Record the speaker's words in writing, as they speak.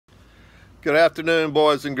Good afternoon,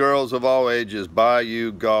 boys and girls of all ages.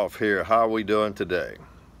 Bayou Golf here. How are we doing today?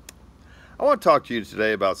 I want to talk to you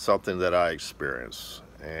today about something that I experienced,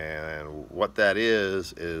 and what that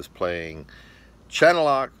is playing channel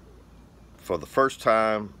lock for the first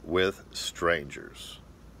time with strangers.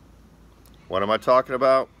 What am I talking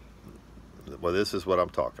about? Well, this is what I'm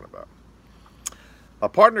talking about. My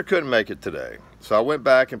partner couldn't make it today, so I went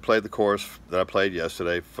back and played the course that I played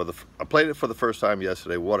yesterday. I played it for the first time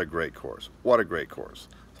yesterday. What a great course. What a great course.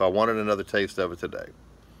 So I wanted another taste of it today.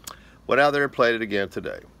 Went out there and played it again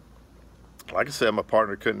today. Like I said, my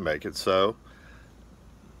partner couldn't make it, so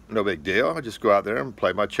no big deal. I just go out there and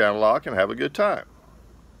play my channel lock and have a good time.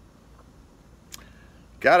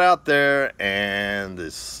 Got out there, and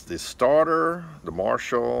the starter, the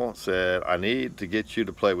marshal, said, I need to get you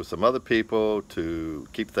to play with some other people to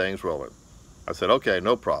keep things rolling. I said, okay,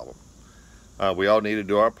 no problem. We all need to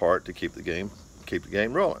do our part to keep the game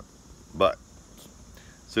rolling. But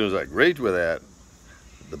as soon as I agreed with that,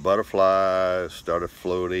 the butterflies started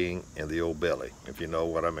floating in the old belly, if you know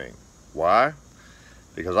what I mean. Why?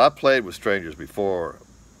 Because I played with strangers before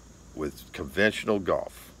with conventional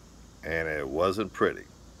golf, and it wasn't pretty.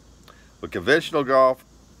 With conventional golf,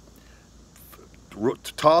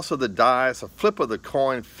 toss of the dice, a flip of the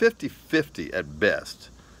coin, 50-50 at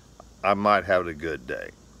best, I might have a good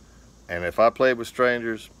day. And if I played with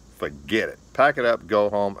strangers, forget it. Pack it up,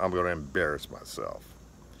 go home. I'm going to embarrass myself.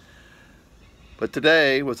 But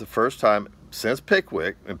today was the first time since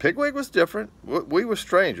Pickwick, and Pickwick was different. We were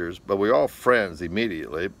strangers, but we were all friends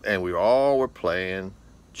immediately, and we all were playing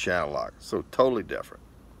channel lock, so totally different.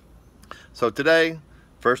 So today,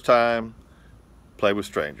 first time, play with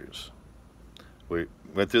strangers. We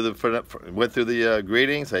went through the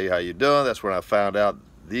greetings. Hey, how you doing? That's when I found out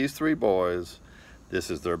these three boys,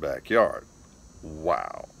 this is their backyard.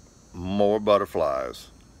 Wow, more butterflies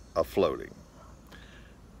are floating.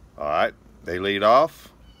 All right, they lead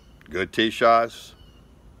off. Good tee shots.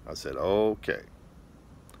 I said, okay.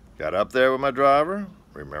 Got up there with my driver.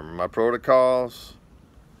 Remember my protocols.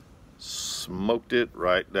 Smoked it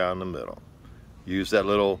right down the middle. Use that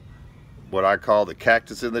little, what I call the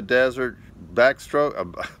cactus in the desert backswing,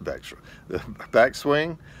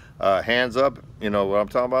 hands up. You know what I'm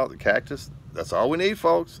talking about, the cactus. That's all we need,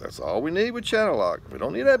 folks. That's all we need with channel lock. We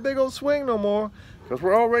don't need that big old swing no more, because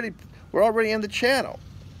we're already in the channel.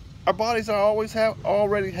 Our bodies are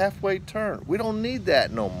already halfway turned. We don't need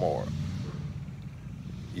that no more.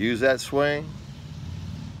 Use that swing.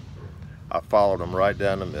 I followed them right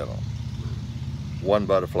down the middle. One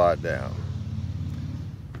butterfly down.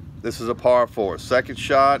 This is a par 4. Second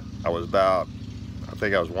shot, I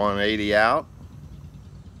think I was 180 out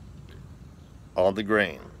on the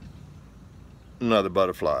green. Another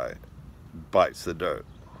butterfly bites the dirt.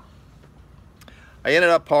 I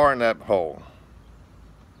ended up parring that hole.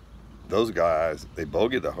 Those guys, they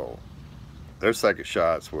bogeyed the hole. Their second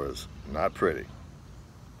shots was not pretty.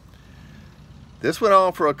 This went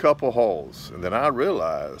on for a couple holes, and then I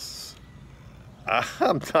realized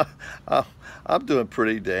I'm doing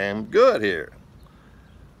pretty damn good here.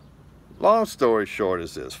 Long story short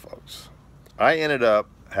is this, folks. I ended up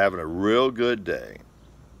having a real good day.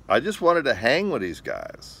 I just wanted to hang with these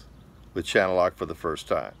guys with channel lock for the first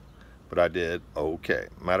time, but I did okay.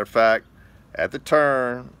 Matter of fact, at the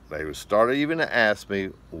turn, they started even to ask me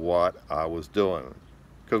what I was doing.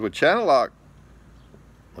 Because with channel lock,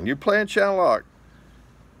 when you're playing channel lock,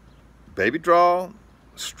 baby draw,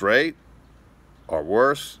 straight, or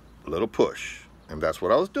worse, a little push. And that's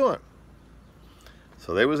what I was doing.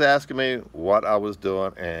 So they was asking me what I was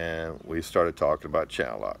doing, and we started talking about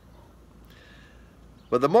channel lock.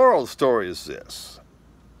 But the moral of the story is this.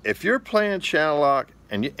 If you're playing channel lock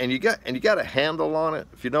and you got a handle on it,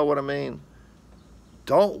 if you know what I mean,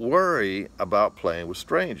 don't worry about playing with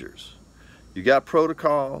strangers. You got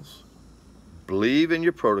protocols. Believe in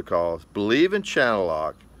your protocols. Believe in channel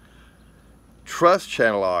lock. Trust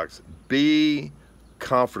channel locks. Be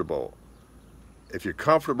comfortable. If you're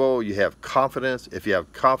comfortable, you have confidence. If you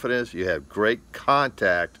have confidence, you have great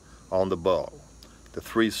contact on the ball. The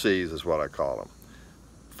 3 C's is what I call them.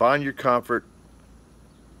 Find your comfort.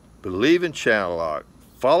 Believe in channel lock.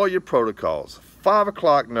 Follow your protocols. 5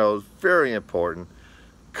 o'clock nose, very important.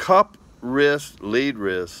 Cup wrist, lead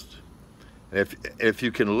wrist. And if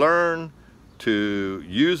you can learn to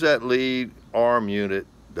use that lead arm unit,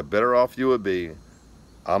 the better off you would be.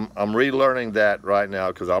 I'm relearning that right now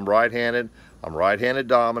because I'm right-handed. I'm right-handed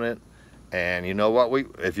dominant, and you know what?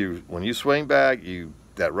 When you swing back,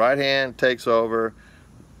 that right hand takes over,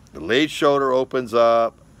 the lead shoulder opens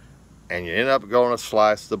up, and you end up going to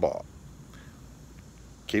slice the ball.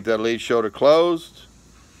 Keep that lead shoulder closed.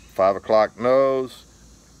 5 o'clock nose,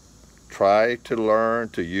 try to learn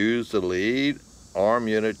to use the lead arm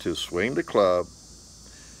unit to swing the club.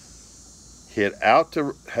 Hit out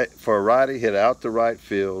to, for a righty, hit out the right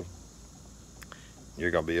field.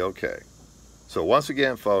 You're going to be okay. So once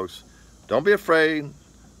again, folks, don't be afraid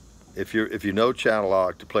if you know channel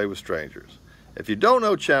lock to play with strangers. If you don't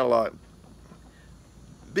know channel lock,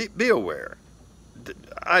 be aware.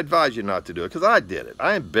 I advise you not to do it, because I did it.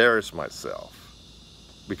 I embarrassed myself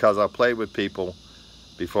because I played with people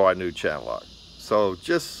before I knew channel lock. So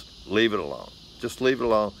just leave it alone. Just leave it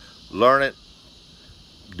alone. Learn it.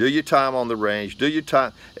 Do your time on the range. Do your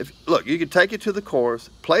time. Look, you can take it to the course.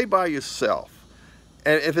 Play by yourself.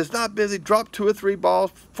 And if it's not busy, drop 2 or 3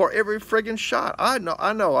 balls for every friggin' shot. I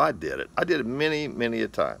know I did it. I did it many, many a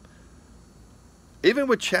time. Even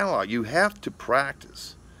with channel lock, you have to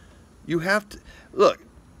practice. You have to. Look,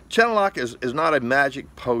 channel lock is not a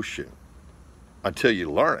magic potion until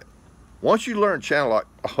you learn it. Once you learn channel lock,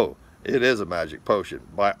 oh, it is a magic potion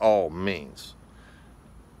by all means.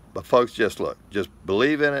 But folks, just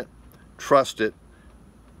believe in it, trust it.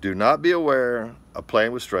 Do not be aware of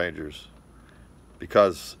playing with strangers,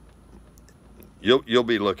 because you'll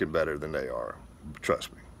be looking better than they are.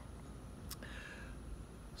 Trust me.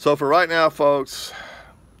 So for right now, folks,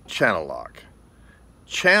 channel lock.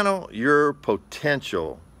 Channel your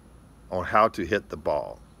potential on how to hit the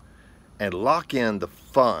ball, and lock in the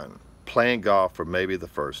fun playing golf for maybe the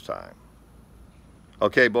first time.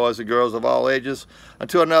 Okay, boys and girls of all ages,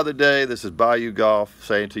 until another day, this is Bayou Golf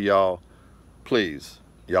saying to y'all, please,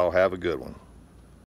 y'all have a good one.